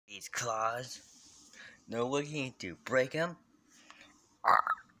these claws. No looking to break them.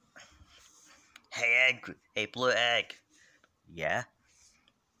 Hey, egg. Hey, blue egg. Yeah?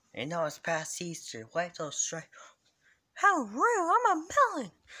 I know it's past Easter. Why those stripes? How rude! I'm a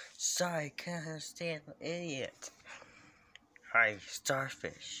melon! Sorry, can't understand, idiot. Hi,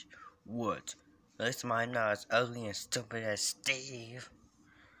 starfish. What? At least mine not as ugly and stupid as Steve.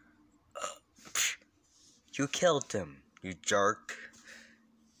 You killed him, you jerk.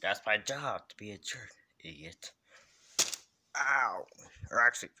 That's my job, to be a jerk, idiot. Ow! Or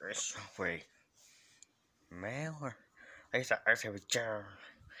actually, wait. Man, or I said with jerk.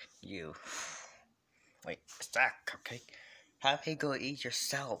 You. Wait, is that a cupcake? How about you go eat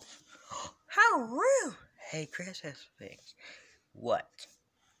yourself? How rude! Hey, Christmas things. What?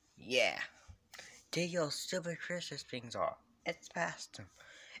 Yeah. Take your stupid Christmas things off. It's past them.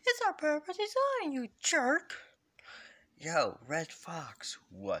 It's our purpose design, you jerk! Yo, Red Fox,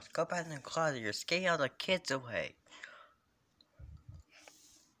 what? Go back in the closet, you're scaring all the kids away.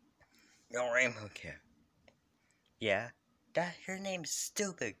 Yo, Rainbow Kid. Yeah? That your name's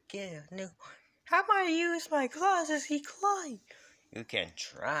stupid. Get a new. How am I use my claws as he climb? You can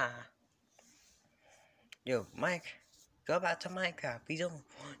try. Yo, Mike, go back to Minecraft. We don't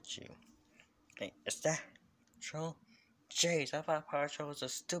want you. Hey, is that troll? Jeez, I thought Power Troll was a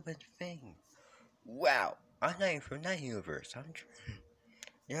stupid thing. Wow, I'm not even from that universe.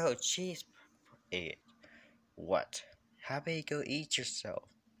 Yo, jeez, idiot. What? How about you go eat yourself?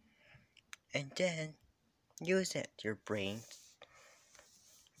 And then use it, your brain.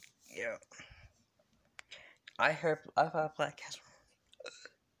 Yo. I thought Black Cat.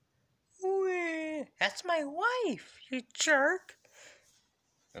 That's my wife, you jerk.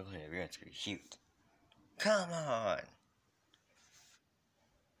 Okay, we're going to be cute. Come on.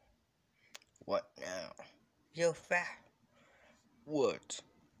 What now? Yo, fat. What?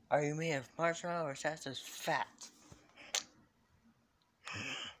 Are you made of marshmallow or that's just fat?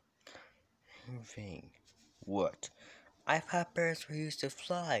 Thing. What? I thought birds were used to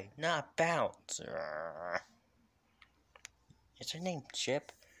fly, not bounce. Is your name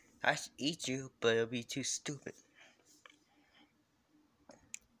Chip? I should eat you, but it'll be too stupid.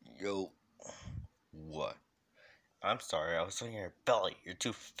 Yo. What? I'm sorry, I was on your belly. You're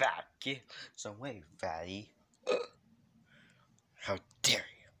too fat. Get some weight, fatty. How dare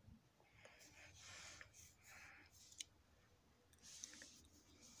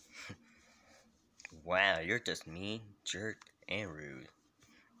you? Wow, you're just mean, jerk, and rude.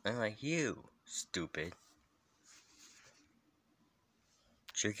 Unlike you, stupid.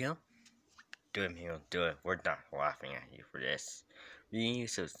 Should we kill him? Do it, Mio. Do it. We're not laughing at you for this. We can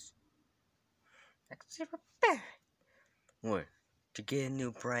use those. What? To get a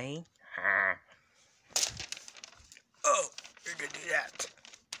new brain? Oh, you're gonna do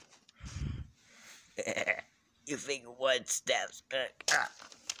that. You think one step's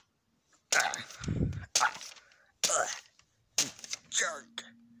jerk.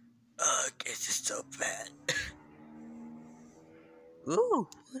 This is so bad. Ooh.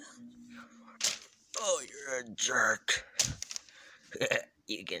 Oh, you're a jerk.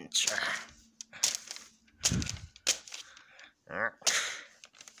 You can try.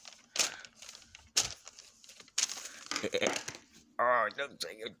 Oh, it looks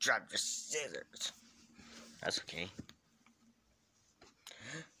like you dropped your scissors. That's okay.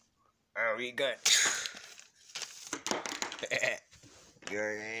 Are we good?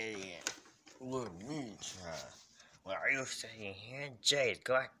 You're an idiot. Look, me try. What are you saying here? Jade,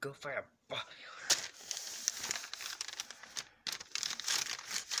 go for a ball.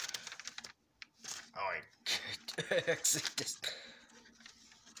 Oh, I exit this.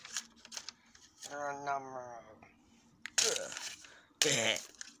 Number.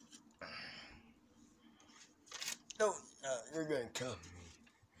 No, you're gonna kill me.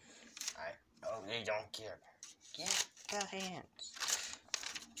 They don't care. Get hands.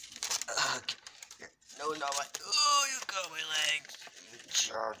 No, not my. Oh, you got my legs. You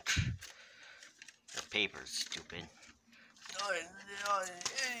jerk. Your paper's stupid.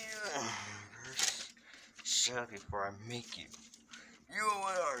 Shut up before I make you. You are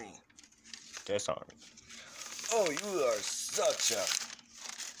what army? This army. Oh, you are such a.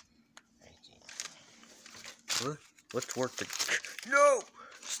 Let's work the. No!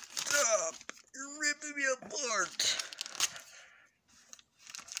 Stop! You're ripping me apart!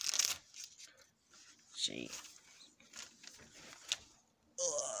 Gee.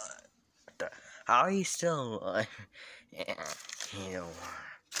 How are you still alive? You know.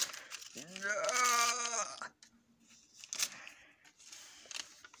 No!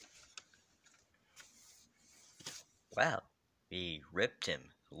 Wow, we ripped him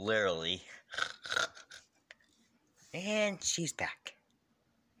Literally. And she's back.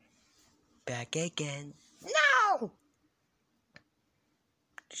 Back again. No!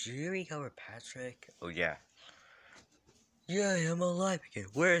 Did you recover Patrick? Oh, yeah. Yeah, I'm alive again.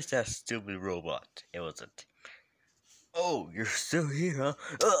 Where's that stupid robot? It wasn't. Oh, you're still here, huh?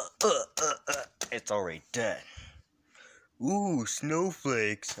 It's already dead. Ooh,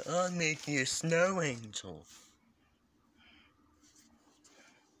 snowflakes. I'm making a snow angel.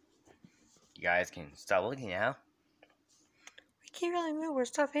 You guys can stop looking now. We can't really move. We're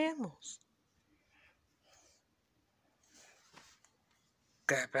stuffed animals.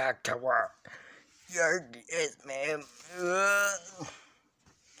 Get back to work. You're it, ma'am.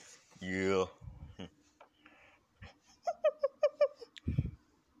 Yeah.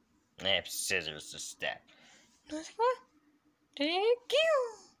 I have scissors to stab. What? Thank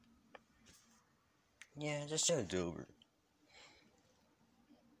you. Yeah, just show it over.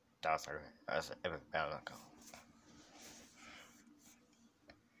 That's every pound I go.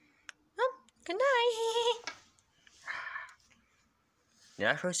 Good night.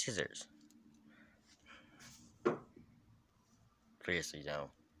 Now for scissors. Please, you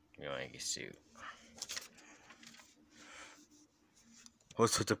don't. You want to get sued.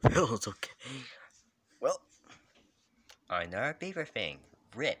 What's with the pills? Okay. Well, another paper thing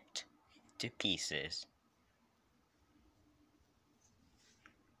ripped to pieces.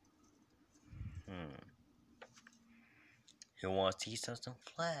 Who wants to eat some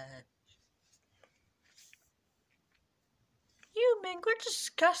flesh? You men, we're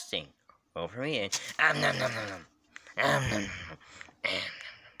disgusting. Over me and nom nom nom nom. Nom nom nom.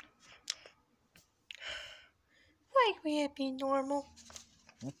 Why can't we be normal?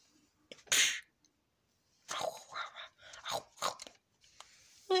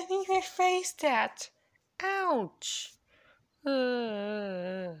 Look at your face, that. Ouch.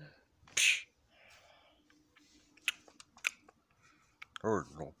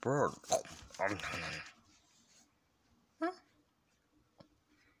 No bird. Huh?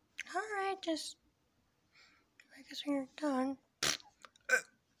 Alright, just. I guess when you're done.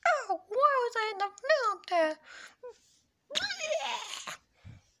 Oh, why was I in the middle of that?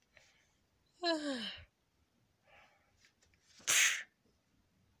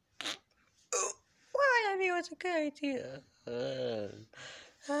 Why I mean, it was a good idea.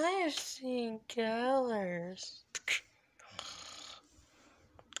 I have seen colors.